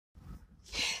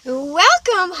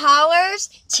Welcome, haulers!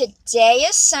 Today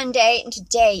is Sunday, and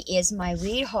today is my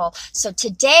weed haul. So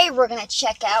today we're going to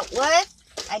check out what's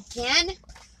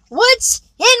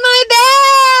in my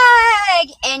bag!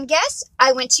 And guess,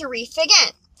 I went to Reef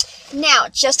again. Now,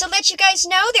 just to let you guys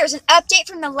know, there's an update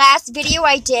from the last video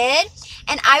I did,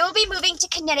 and I will be moving to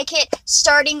Connecticut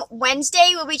starting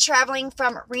Wednesday. We'll be traveling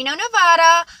from Reno,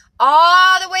 Nevada,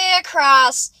 all the way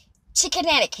across to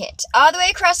Connecticut, all the way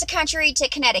across the country to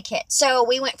Connecticut. So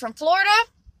we went from Florida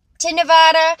to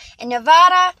Nevada and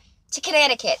Nevada to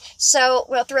Connecticut. So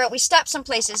we stopped some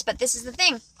places, but this is the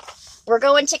thing. We're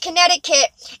going to Connecticut,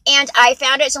 and I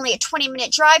found it's only a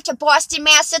 20-minute drive to Boston,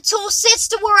 Massachusetts,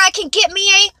 to where I can get me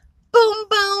a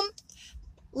boom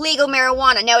legal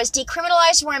marijuana. Now, it's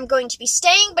decriminalized where I'm going to be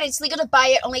staying, but it's legal to buy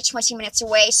it only 20 minutes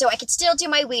away. So I could still do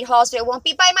my weed hauls, but it won't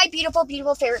be by my beautiful,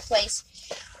 beautiful favorite place,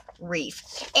 Reef.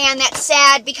 And that's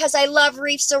sad because I love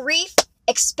Reef. So Reef,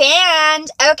 expand.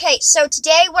 Okay, so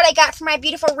today what I got from my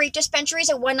beautiful Reef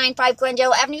dispensaries at 195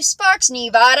 Glendale Avenue, Sparks,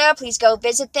 Nevada. Please go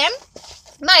visit them.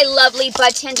 My lovely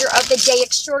bud tender of the day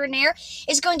extraordinaire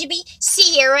is going to be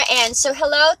Sierra Ann. So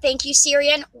hello, thank you, Sierra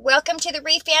Ann. Welcome to the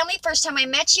Reef family. First time I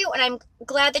met you, and I'm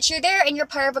glad that you're there, and you're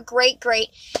part of a great, great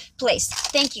place.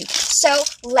 Thank you. So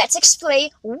let's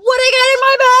explain what I got in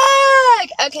my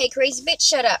bag. Okay, crazy bitch,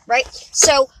 shut up, right?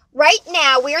 So right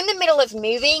now, we're in the middle of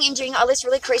moving and doing all this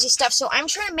really crazy stuff, so I'm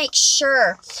trying to make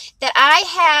sure that I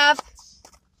have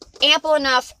ample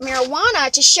enough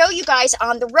marijuana to show you guys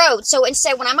on the road. So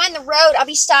instead, when I'm on the road, I'll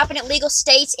be stopping at legal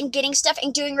states and getting stuff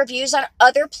and doing reviews on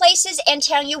other places and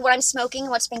telling you what I'm smoking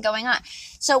and what's been going on.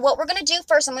 So what we're going to do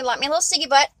first, I'm going to light me a little ciggy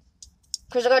butt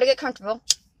because I got to get comfortable.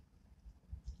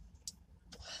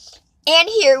 And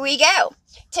here we go.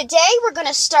 Today, we're going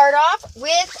to start off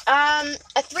with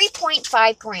a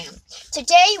 3.5 gram.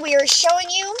 Today, we are showing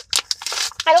you,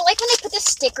 I don't like when they put the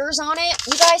stickers on it.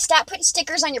 You guys, stop putting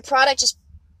stickers on your product. Just,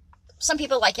 some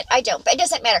people like it. I don't, but it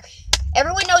doesn't matter.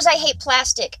 Everyone knows I hate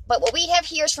plastic, but what we have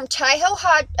here is from Tahoe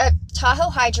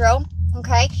Hydro,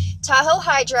 okay? Tahoe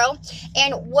Hydro,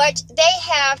 and what they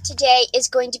have today is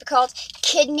going to be called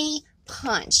Kidney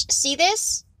Punch. See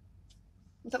this?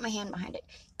 Let me put my hand behind it.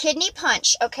 Kidney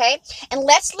Punch, okay? And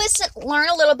let's learn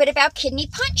a little bit about Kidney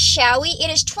Punch, shall we? It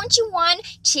is 21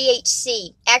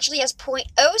 THC. Actually has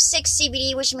 0.06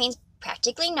 CBD, which means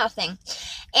practically nothing.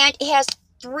 And it has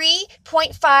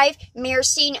 3.5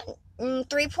 myrcene,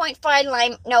 3.5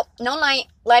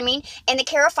 limonene, and the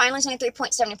carotenoid is only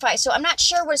 3.75. So I'm not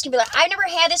sure what it's going to be like. I've never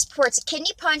had this before. It's a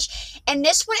Kidney Punch, and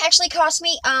this one actually cost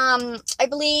me, I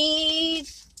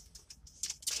believe,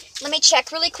 let me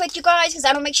check really quick, you guys, because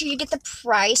I don't make sure you get the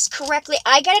price correctly.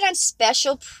 I got it on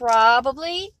special,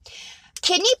 probably.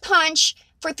 Kidney Punch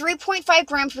for 3.5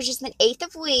 grams, which is an eighth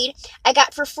of weed, I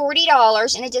got for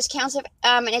 $40 and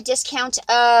a discount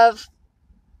of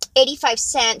 85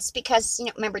 cents because, you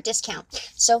know, remember, discount.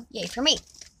 So, yay for me.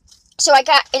 So I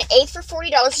got an eighth for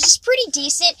 $40, which is pretty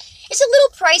decent. It's a little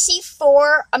pricey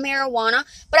for a marijuana,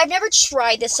 but I've never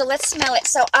tried this, so let's smell it.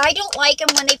 So I don't like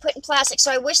them when they put in plastic,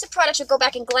 so I wish the products would go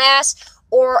back in glass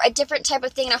or a different type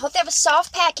of thing. And I hope they have a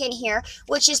soft pack in here,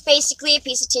 which is basically a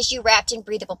piece of tissue wrapped in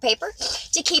breathable paper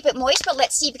to keep it moist. But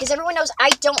let's see, because everyone knows I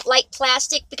don't like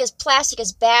plastic because plastic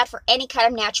is bad for any kind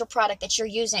of natural product that you're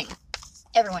using.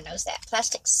 Everyone knows that.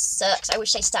 Plastic sucks. I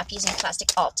wish they stopped using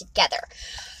plastic altogether.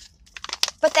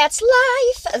 But that's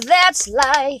life. That's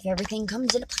life. Everything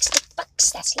comes in a plastic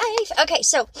box. That's life. Okay,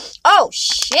 so, oh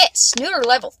shit, snooter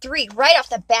level 3 right off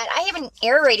the bat. I haven't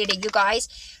aerated it, you guys.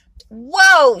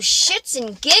 Whoa, shits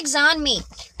and gigs on me.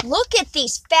 Look at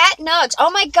these fat nugs.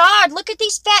 Oh my god, look at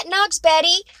these fat nugs,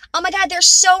 Betty. Oh my god, they're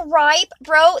so ripe,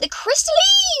 bro. The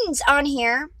crystallines on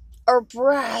here are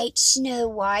bright snow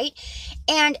white.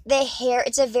 And the hair,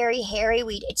 it's a very hairy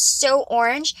weed. It's so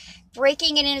orange.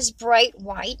 Breaking it in is bright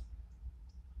white.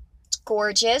 It's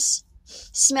gorgeous.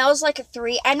 Smells like a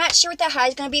 3. I'm not sure what the high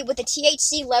is going to be with the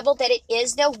THC level that it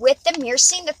is, though. With the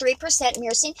myrcene, the 3%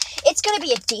 myrcene, it's going to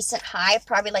be a decent high,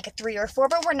 probably like a 3 or 4,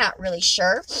 but we're not really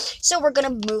sure. So we're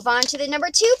going to move on to the number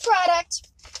 2 product.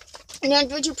 And the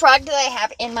number 2 product that I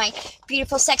have in my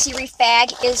beautiful, sexy Reef bag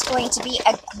is going to be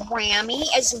a Grammy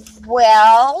as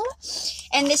well.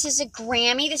 And this is a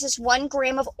Grammy. This is 1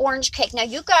 gram of orange cake. Now,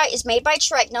 you guys, is made by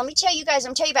Trek. Now, let me tell you guys,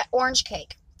 I'm telling you about orange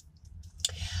cake.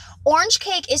 Orange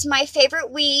cake is my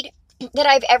favorite weed that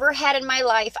I've ever had in my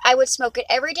life. I would smoke it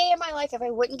every day of my life if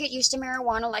I wouldn't get used to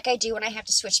marijuana like I do when I have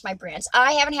to switch my brands.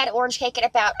 I haven't had orange cake in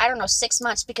about, I don't know, 6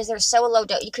 months because they're so low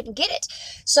dose. You couldn't get it.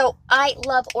 So I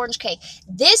love orange cake.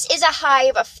 This is a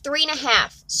hive of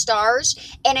 3.5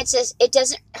 stars, and it says it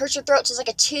doesn't hurt your throat. So it's like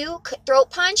a 2 throat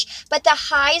punch, but the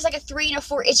high is like a 3 and a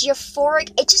 4. It's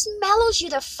euphoric. It just mellows you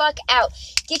the fuck out.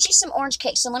 Get you some orange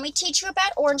cake. So let me teach you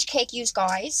about orange cake, you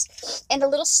guys. And the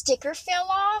little sticker fell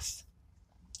off.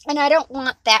 And I don't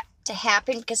want that to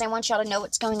happen because I want y'all to know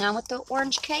what's going on with the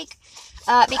orange cake.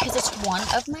 Because it's one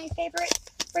of my favorite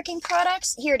freaking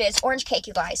products. Here it is, orange cake,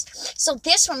 you guys. So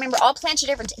this one, remember, all plants are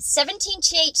different. It's 17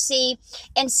 THC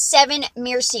and 7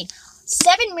 myrcene.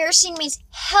 7 myrcene means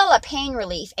hella pain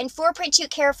relief. And 4.2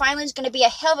 carotenoid is going to be a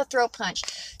hell of a throat punch.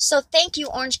 So thank you,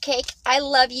 orange cake. I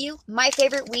love you. My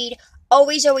favorite weed.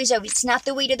 Always, always, always. It's not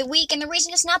the weed of the week. And the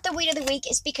reason it's not the weed of the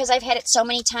week is because I've had it so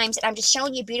many times. And I'm just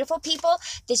showing you beautiful people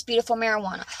this beautiful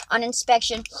marijuana on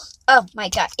inspection. Oh, my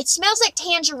God. It smells like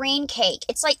tangerine cake.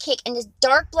 It's like cake. And this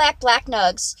dark black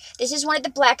nugs. This is one of the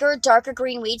blacker, darker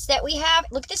green weeds that we have.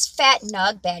 Look at this fat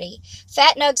nug, Betty.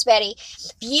 Fat nugs, Betty.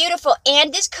 Beautiful.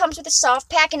 And this comes with a soft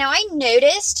pack. And now I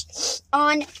noticed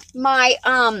on my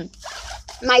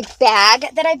my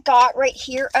bag that I've got right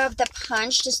here of the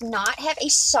punch does not have a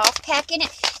soft pack in it.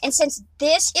 And since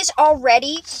this is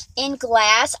already in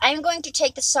glass, I'm going to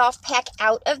take the soft pack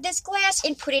out of this glass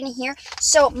and put it in here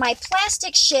so my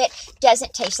plastic shit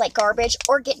doesn't taste like garbage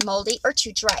or get moldy or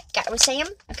too dry. Got what I'm saying?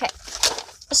 Okay.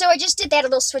 So I just did that, a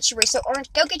little switcheroo. So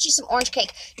orange, go get you some orange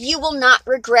cake. You will not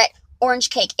regret orange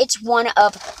cake. It's one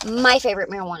of my favorite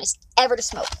marijuanas ever to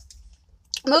smoke.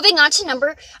 Moving on to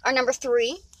number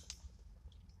 3.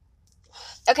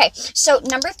 Okay, so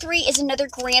number 3 is another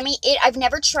Grammy. I've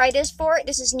never tried this before.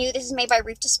 This is new. This is made by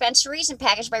Reef Dispensaries and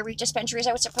packaged by Reef Dispensaries,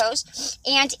 I would suppose.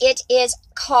 And it is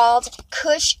called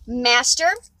Kush Master.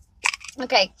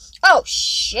 Okay. Oh,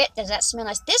 shit. Does that smell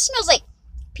nice? This smells like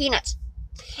peanuts.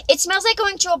 It smells like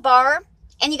going to a bar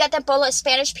and you got that bowl of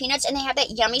Spanish peanuts and they have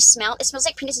that yummy smell. It smells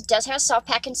like peanuts. It does have a soft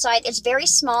pack inside. It's very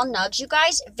small nugs, you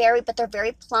guys. But they're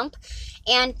very plump.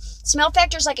 And smell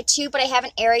factor is like a 2, but I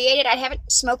haven't aerated. I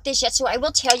haven't smoked this yet, so I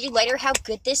will tell you later how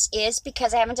good this is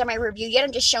because I haven't done my review yet.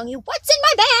 I'm just showing you what's in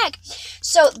my bag.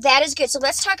 So that is good. So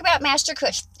let's talk about Master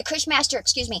Kush. Kush Master,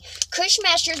 excuse me. Kush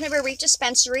Master is made by Reef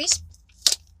Dispensaries.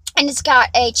 And it's got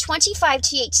a 25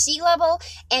 THC level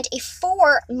and a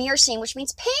 4 myrcene, which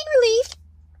means pain relief.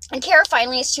 And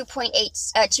carotenoid is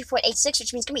 2.86,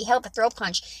 which means it's going to be hell of a throat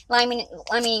punch. I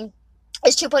mean,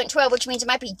 it's 2.12, which means it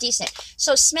might be decent.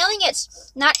 So smelling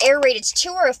it's not aerated. It's 2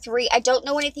 or a 3. I don't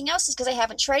know anything else because I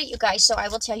haven't tried it, you guys. So I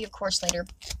will tell you, of course, later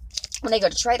when I go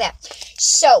to try that.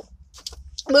 So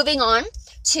moving on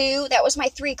to, that was my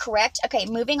 3, correct? Okay,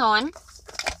 moving on.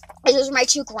 Those are my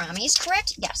 2 Grammys,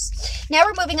 correct? Yes. Now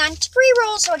we're moving on to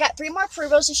pre-rolls. So I got 3 more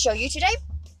pre-rolls to show you today.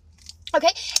 Okay,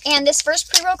 and this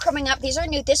first pre-roll coming up, these are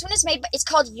new. This one is made, it's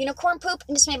called Unicorn Poop,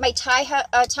 and it's made by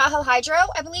Tahoe Hydro,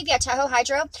 I believe. Yeah, Tahoe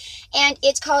Hydro. And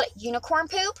it's called Unicorn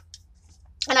Poop.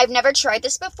 And I've never tried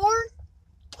this before.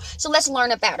 So let's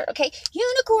learn about it, okay?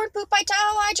 Unicorn Poop by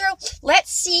Tahoe Hydro. Let's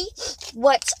see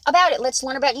what's about it. Let's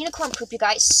learn about Unicorn Poop, you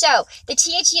guys. So, the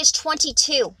THC is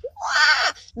 22.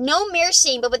 Wow! No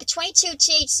myrcene, but with the 22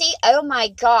 THC, oh my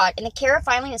God. And the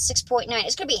carotenoid is 6.9.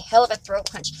 It's going to be a hell of a throat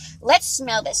punch. Let's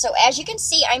smell this. So, as you can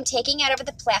see, I'm taking out of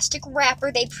the plastic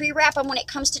wrapper. They pre-wrap them when it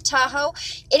comes to Tahoe.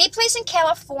 Any place in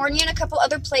California and a couple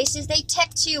other places, they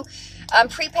tech to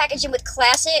pre-package them with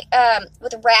classic,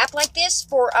 with a wrap like this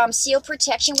for seal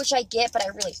protection, which I get, but I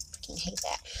really freaking hate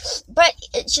that. But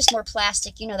it's just more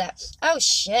plastic, you know that. Oh,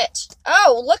 shit.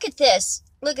 Oh, look at this.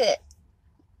 Look at it.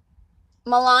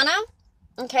 Milana,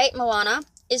 okay, Milana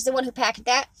is the one who packed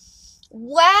that.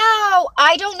 Wow,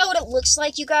 I don't know what it looks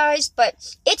like, you guys, but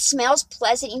it smells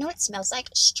pleasant. You know what it smells like?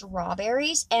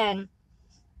 Strawberries and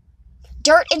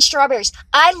dirt and strawberries.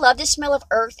 I love the smell of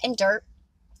earth and dirt.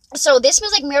 So this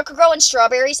smells like Miracle Grow and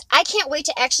strawberries. I can't wait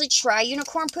to actually try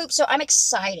Unicorn Poop, so I'm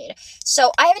excited.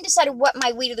 So I haven't decided what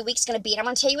my weed of the week is going to be, and I'm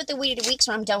going to tell you what the weed of the week is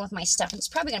when I'm done with my stuff. And it's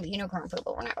probably going to be Unicorn Poop,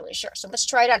 but we're not really sure. So let's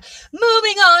try it on.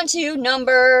 Moving on to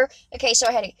number... Okay, so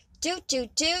I had a doot.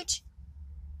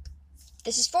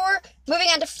 This is 4. Moving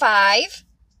on to 5.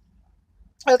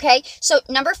 Okay, so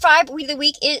number 5 weed of the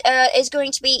week is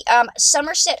going to be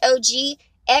Somerset OG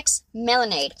X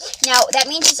Melanade. Now, that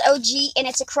means it's OG, and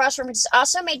it's a cross from, it's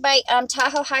also made by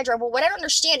Tahoe Hydro. Well, what I don't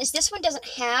understand is this one doesn't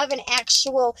have an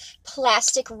actual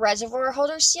plastic reservoir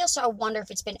holder seal, so I wonder if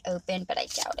it's been opened, but I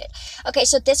doubt it. Okay,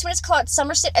 so this one is called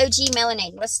Somerset OG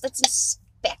Melanade. Let's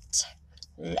inspect.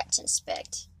 Let's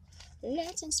inspect.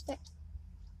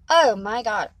 Oh, my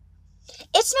God.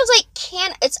 It smells like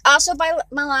it's also by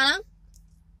Milana.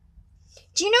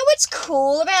 Do you know what's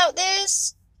cool about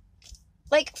this?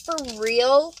 Like, for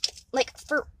real? Like,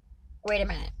 wait a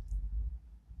minute.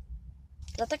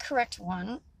 Is that the correct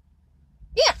one?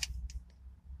 Yeah.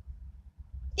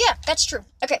 Yeah, that's true.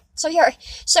 Okay, so here.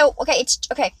 So, okay.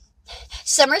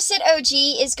 Somerset OG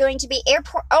is going to be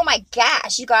Airport. Oh my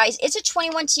gosh, you guys. It's a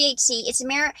 21 THC. It's a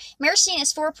maraschino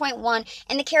is 4.1,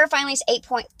 and the Carafine is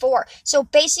 8.4. So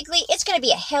basically, it's going to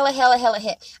be a hella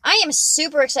hit. I am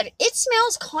super excited. It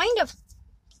smells kind of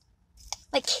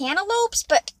like cantaloupes,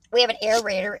 but we have an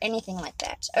aerator or anything like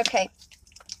that. Okay.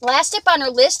 Last up on our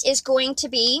list is going to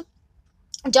be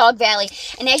Dog Valley.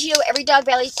 And as you know, every Dog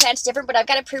Valley plant's different, but I've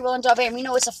got a pre-roll in Dog Valley. And we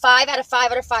know it's a 5 out of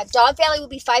 5 out of 5. Dog Valley will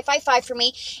be 555 for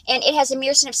me. And it has a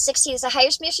myrcene of 16. It's the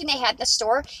highest myrcene they had in the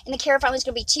store. And the Carafine is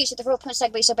going to be 2, so the real punch not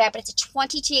going to be so bad. But it's a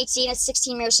 20 THC and a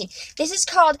 16 myrcene. This is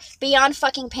called Beyond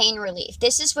Fucking Pain Relief.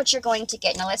 This is what you're going to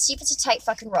get. Now let's see if it's a tight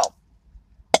fucking roll.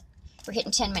 We're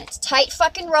hitting 10 minutes. Tight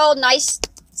fucking roll. Nice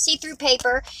see-through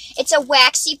paper. It's a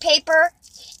waxy paper.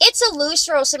 It's a loose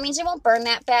roll, so it means it won't burn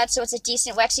that bad. So it's a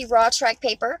decent waxy raw track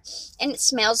paper. And it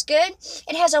smells good.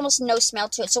 It has almost no smell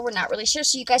to it, so we're not really sure.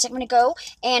 So you guys, I'm going to go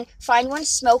and find one,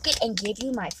 smoke it, and give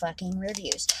you my fucking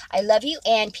reviews. I love you,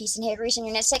 and peace and hair grease on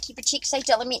your nutsack. Keep your cheeks like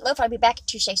Della Meatloaf. I'll be back at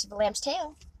 2 shakes of a lamb's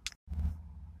tail.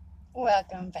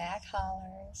 Welcome back,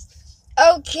 hollers.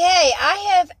 Okay,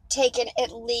 I have taken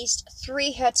at least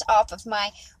 3 hits off of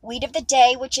my weed of the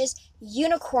day, which is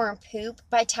Unicorn Poop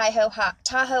by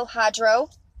Tahoe Hydro.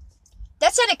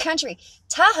 That's not a country.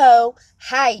 Tahoe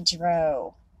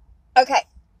Hydro. Okay.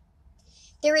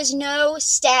 There is no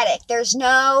static. There's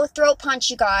no throat punch,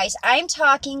 you guys. I'm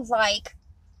talking like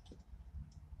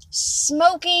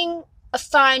smoking a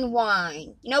fine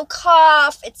wine. You know,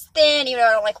 cough. It's thin. Even though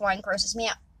I don't like wine, grosses me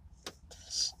out.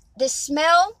 The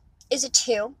smell is a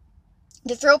 2.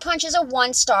 The throat punch is a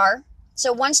 1 star.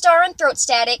 So 1 star on throat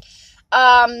static.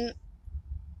 The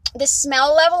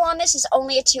smell level on this is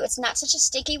only a 2. It's not such a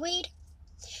sticky weed.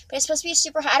 But it's supposed to be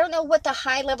super high. I don't know what the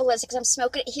high level is because I'm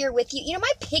smoking it here with you. You know,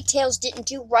 my pigtails didn't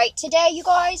do right today, you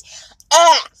guys.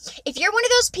 If you're one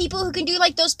of those people who can do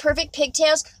like those perfect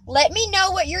pigtails, let me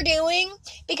know what you're doing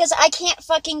because I can't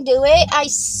fucking do it. I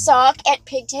suck at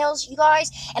pigtails, you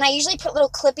guys. And I usually put little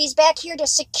clippies back here to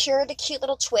secure the cute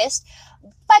little twist.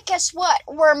 But guess what?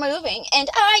 We're moving and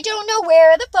I don't know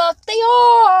where the fuck they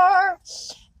are.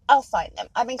 I'll find them.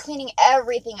 I've been cleaning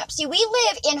everything up. See, we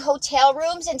live in hotel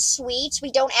rooms and suites. We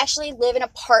don't actually live in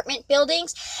apartment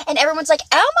buildings. And everyone's like,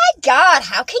 oh my God,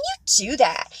 how can you do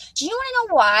that? Do you want to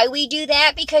know why we do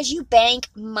that? Because you bank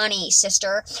money,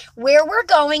 sister. Where we're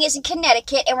going is in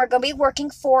Connecticut, and we're going to be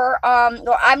working for,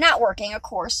 well, I'm not working, of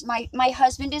course. My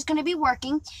husband is going to be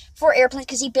working for airplanes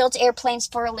because he builds airplanes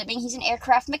for a living. He's an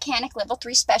aircraft mechanic, level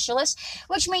 3 specialist,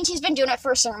 which means he's been doing it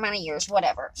for a certain amount of years,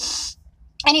 whatever.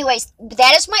 Anyways,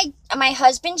 that is my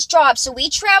husband's job. So we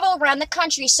travel around the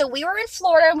country. So we were in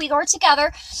Florida and we were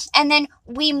together. And then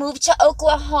we moved to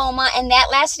Oklahoma and that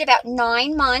lasted about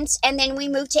 9 months. And then we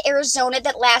moved to Arizona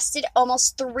that lasted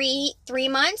almost three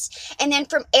months. And then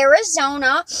from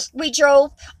Arizona, we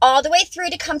drove all the way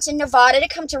through to come to Nevada to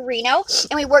come to Reno.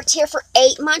 And we worked here for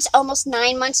 8 months, almost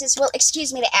 9 months as well.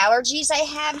 Excuse me, the allergies I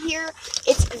have here.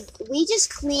 We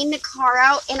just cleaned the car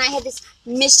out and I had this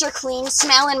Mr. Clean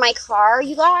smell in my car,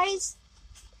 you guys.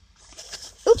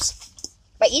 Oops.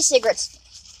 My e-cigarettes.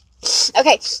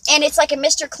 Okay, and it's like a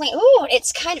Mr. Clean. Ooh,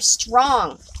 it's kind of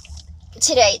strong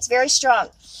today. It's very strong.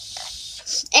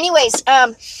 Anyways,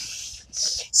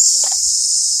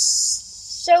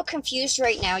 so confused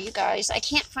right now, you guys. I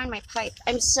can't find my pipe.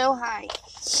 I'm so high.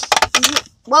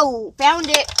 Whoa, found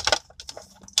it.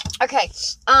 Okay,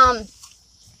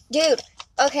 dude.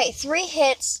 Okay, 3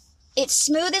 hits. It's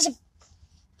smooth as a...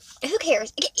 Who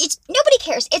cares? Nobody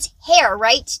cares. It's hair,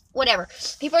 right? Whatever.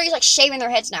 People are just like shaving their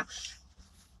heads now.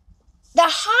 The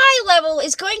high level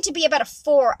is going to be about a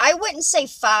 4. I wouldn't say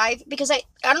 5 because I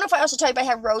don't know if I also told you about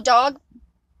how Road Dog.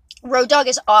 Road Dog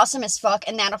is awesome as fuck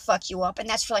and that'll fuck you up. And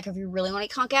that's for like if you really want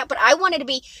to conk out. But I wanted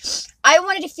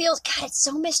to feel, God, it's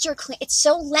so Mr. Clean. It's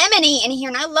so lemony in here.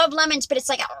 And I love lemons, but it's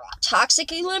like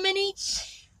toxically lemony.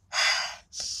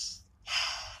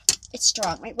 It's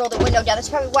strong. Might roll the window down. That's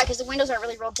probably why, because the windows aren't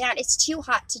really rolled down. It's too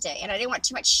hot today, and I didn't want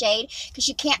too much shade because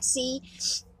you can't see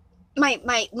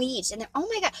my weeds. And oh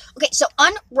my God. Okay, so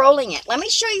unrolling it. Let me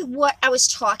show you what I was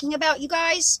talking about, you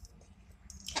guys.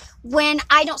 When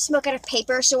I don't smoke out of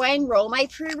paper, so I unroll my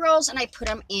pre-rolls and I put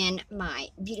them in my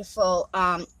beautiful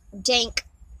dank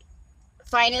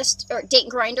finest or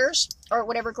dank grinders or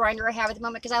whatever grinder I have at the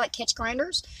moment because I like catch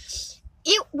grinders.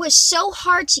 it was so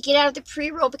hard to get out of the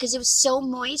pre-roll because it was so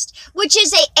moist, which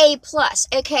is A+.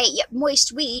 Okay, yeah,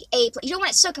 moist weed, A+. You don't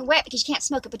want it soaking wet because you can't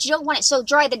smoke it, but you don't want it so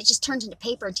dry that it just turns into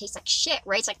paper and tastes like shit,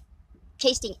 right? It's like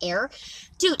tasting air.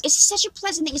 Dude, it's such a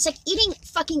pleasant thing. It's like eating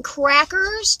fucking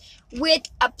crackers with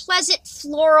a pleasant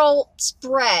floral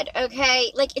spread,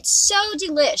 okay? Like, it's so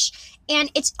delish. And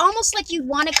it's almost like you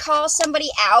want to call somebody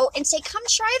out and say, come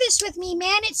try this with me,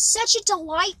 man. It's such a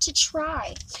delight to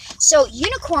try. So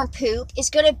unicorn poop is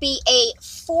going to be a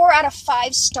 4 out of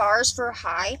 5 stars for a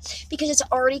high because it's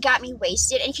already got me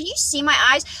wasted. And can you see my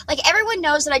eyes? Like, everyone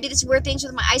knows that I do these weird things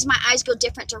with my eyes. My eyes go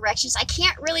different directions. I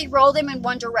can't really roll them in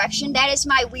one direction. That is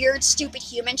my weird, stupid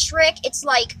human trick. It's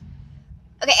like,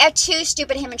 okay, I have 2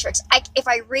 stupid human tricks. If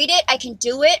I read it, I can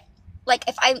do it. Like,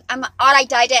 if I'm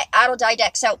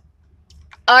autodidact.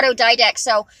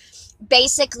 So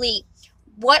basically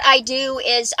what I do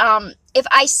is if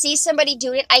I see somebody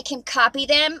doing it, I can copy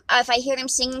them. If I hear them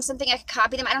singing something, I can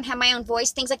copy them. I don't have my own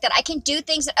voice, things like that. I can do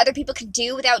things that other people can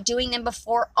do without doing them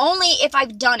before, only if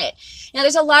I've done it. Now,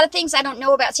 there's a lot of things I don't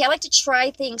know about. See, I like to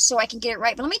try things so I can get it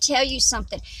right. But let me tell you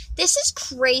something. This is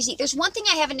crazy. There's one thing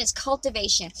I have in is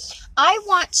cultivation. I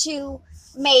want to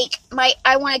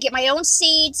get my own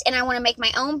seeds, and I want to make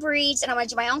my own breeds, and I want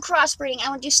to do my own crossbreeding. I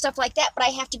want to do stuff like that, but I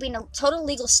have to be in a total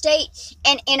legal state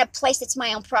and in a place that's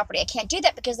my own property. I can't do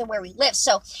that because of where we live.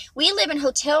 So we live in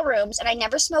hotel rooms, and I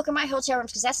never smoke in my hotel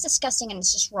rooms because that's disgusting and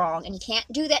it's just wrong, and you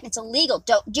can't do that, and it's illegal.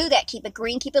 Don't do that. Keep it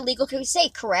green, keep it legal, keep it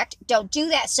safe, correct? Don't do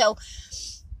that. So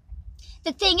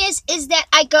the thing is that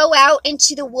I go out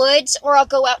into the woods, or I'll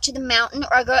go out to the mountain,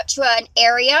 or I'll go out to an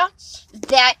area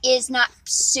that is not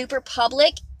super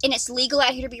public, and it's legal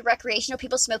out here to be recreational.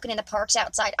 People smoking in the parks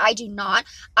outside. I do not.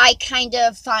 I kind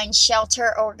of find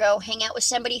shelter or go hang out with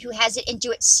somebody who has it and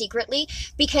do it secretly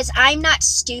because I'm not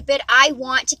stupid. I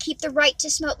want to keep the right to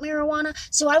smoke marijuana,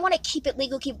 so I want to keep it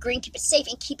legal, keep it green, keep it safe,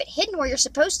 and keep it hidden where you're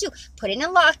supposed to. Put it in a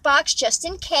lockbox just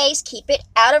in case. Keep it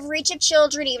out of reach of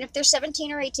children, even if they're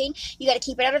 17 or 18. You got to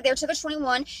keep it out of there till they're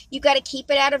 21. You got to keep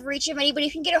it out of reach of anybody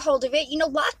who can get a hold of it. You know,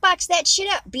 lockbox that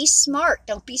shit up. Be smart.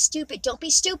 Don't be stupid. Don't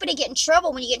be stupid and get in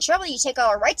trouble. When you get in trouble, you take all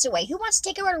our rights away. Who wants to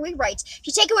take away our rewrites? If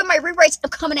you take away my rewrites, I'm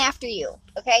coming after you.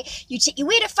 Okay?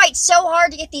 We had to fight so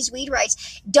hard to get these weed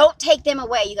rights. Don't take them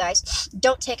away, you guys.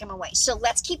 Don't take them away. So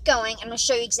let's keep going. I'm going to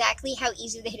show you exactly how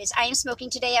easy the hit is. I am smoking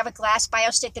today. I have a glass bio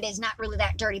stick that is not really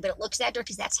that dirty, but it looks that dirty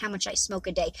because that's how much I smoke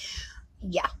a day.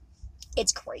 Yeah.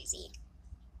 It's crazy.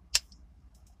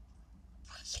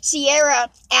 Sierra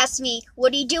asked me,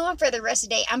 what are you doing for the rest of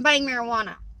the day? I'm buying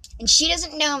marijuana. And she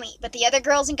doesn't know me, but the other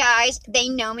girls and guys, they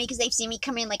know me because they've seen me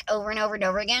come in like over and over and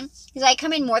over again. Because I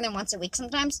come in more than once a week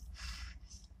sometimes.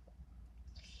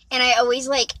 And I always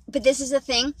but this is the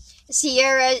thing.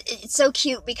 Sierra, it's so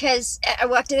cute because I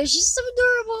walked in there, she's so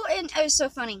adorable, and it was so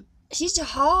funny. She's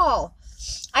tall.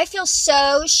 I feel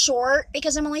so short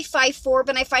because I'm only 5'4",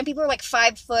 but I find people are like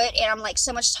 5 foot, and I'm like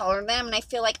so much taller than them, and I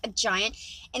feel like a giant.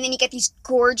 And then you get these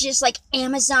gorgeous like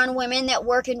Amazon women that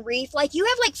work in Reef. Like, you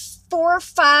have like 4 or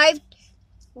 5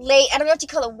 I don't know what you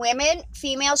call them, women,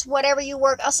 females, whatever you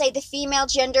work. I'll say the female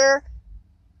gender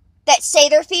that say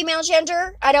they're female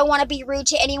gender. I don't want to be rude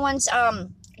to anyone's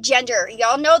gender.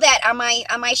 Y'all know that on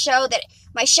my show,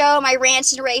 my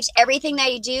rants and raves, everything that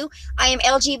I do, I am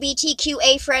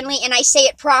LGBTQA friendly, and I say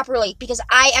it properly because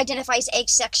I identify as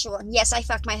asexual. And yes, I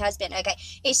fucked my husband. Okay,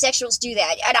 asexuals do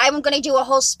that. And I'm going to do a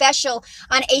whole special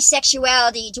on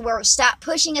asexuality to where stop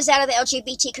pushing us out of the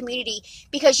LGBT community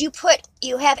because you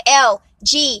have L,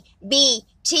 G, B,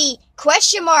 T,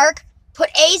 question mark. Put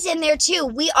A's in there too.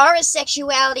 We are a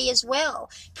sexuality as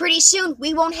well. Pretty soon,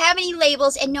 we won't have any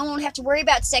labels and no one will have to worry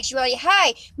about sexuality.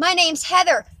 Hi, my name's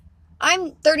Heather.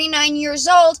 I'm 39 years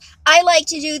old. I like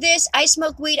to do this. I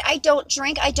smoke weed. I don't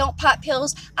drink. I don't pop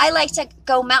pills. I like to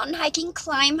go mountain hiking,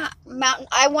 climb mountain.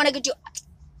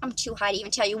 I'm too high to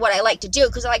even tell you what I like to do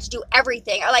because I like to do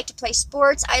everything. I like to play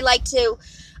sports. I like to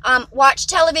watch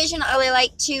television. I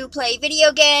like to play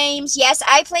video games. Yes,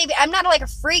 I'm not like a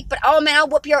freak, but oh man, I'll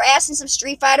whoop your ass in some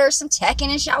Street Fighter, some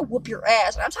Tekken and shit. I'll whoop your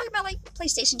ass. I'm talking about like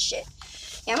PlayStation shit.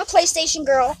 Yeah, I'm a PlayStation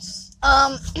girl.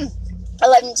 I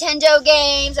love Nintendo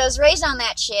games. I was raised on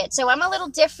that shit. So I'm a little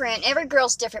different. Every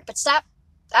girl's different, but stop.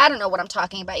 I don't know what I'm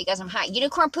talking about, you guys. I'm high.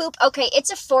 Unicorn poop. Okay,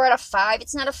 it's a 4 out of 5.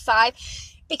 It's not a 5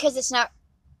 because it's not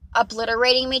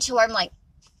obliterating me to where I'm like,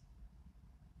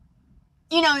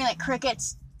 you're like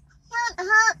crickets.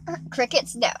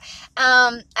 Crickets? No.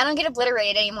 I don't get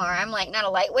obliterated anymore. I'm like not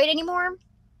a lightweight anymore.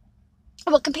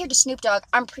 Well, compared to Snoop Dogg,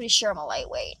 I'm pretty sure I'm a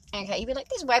lightweight. Okay, you'd be like,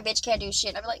 this white bitch can't do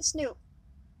shit. I'd be like, Snoop,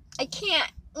 I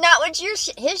can't. Not with your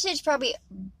shit. His shit's probably...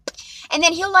 And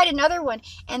then he'll light another one.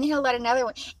 And then he'll light another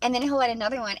one. And then he'll light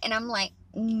another one. And I'm like,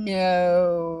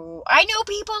 No. I know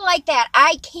people like that.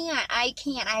 I can't. I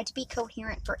have to be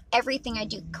coherent for everything I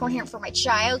do. Coherent for my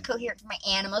child, coherent for my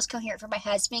animals, coherent for my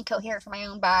husband, coherent for my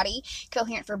own body,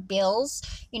 coherent for bills,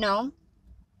 you know.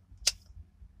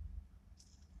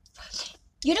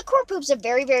 Unicorn poop's a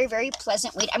very, very, very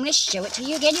pleasant weed. I'm going to show it to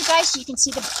you again, you guys, so you can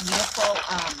see the beautiful,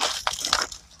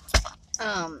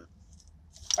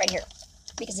 right here,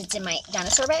 because it's in my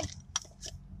dinosaur bag.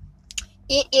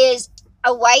 It is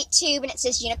a white tube, and it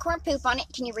says unicorn poop on it.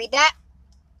 Can you read that?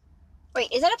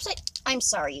 Wait, is that upside? I'm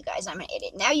sorry, you guys. I'm going to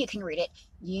edit. Now you can read it.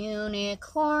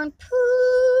 Unicorn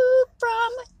poop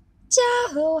from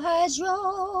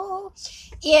Tahoe.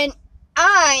 And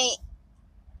I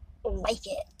like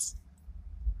it.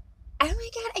 Oh my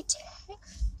god,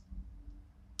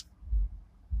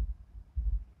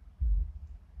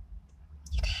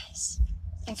 you guys,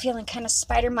 I'm feeling kind of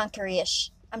spider monkey-ish.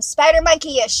 I'm spider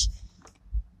monkey-ish.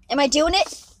 Am I doing it?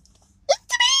 It's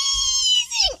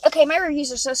amazing! Okay, my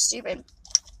reviews are so stupid.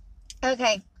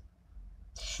 Okay.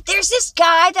 There's this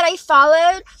guy that I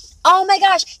followed. Oh my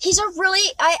gosh, he's a really,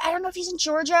 I don't know if he's in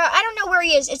Georgia. I don't know where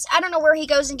he is. I don't know where he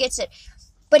goes and gets it.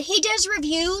 But he does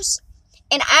reviews.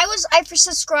 And I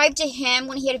subscribed to him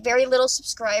when he had very little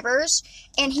subscribers.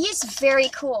 And he is very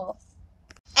cool.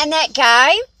 And that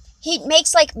guy, he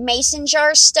makes like mason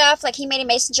jar stuff. Like he made a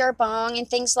mason jar bong and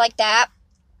things like that.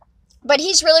 But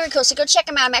he's really, really cool. So go check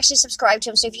him out. I'm actually subscribed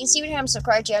to him. So if you can see what I'm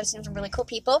subscribed to, I've seen some really cool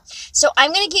people. So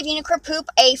I'm going to give Unicorn Poop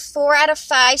a 4 out of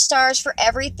 5 stars for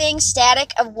everything.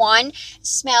 Static of 1.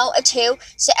 Smell a 2.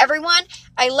 So everyone,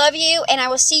 I love you. And I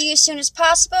will see you as soon as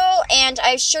possible. And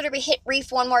I'm sure to hit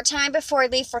Reef one more time before I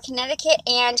leave for Connecticut.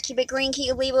 And keep it green, keep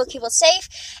it legal, keep it safe.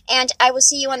 And I will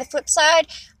see you on the flip side.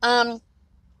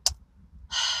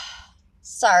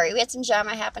 Sorry, we had some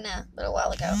drama happen a little while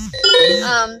ago.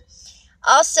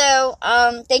 Also,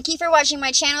 thank you for watching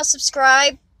my channel.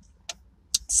 Subscribe.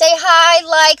 Say hi,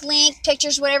 like, link,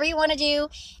 pictures, whatever you want to do.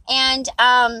 And,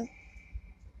 I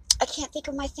can't think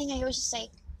of my thing I always just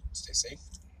say. Stay safe.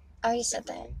 I already said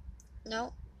that.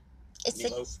 No. It's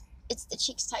the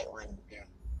cheeks tight one. Yeah.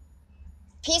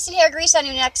 Peace and hair grease on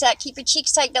your neck set. Keep your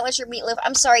cheeks tight. Don't let your meatloaf.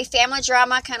 I'm sorry, family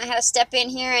drama. Kind of had to step in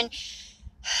here and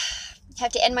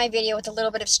have to end my video with a little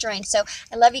bit of strength. So,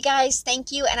 I love you guys.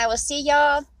 Thank you. And I will see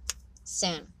y'all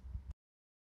soon.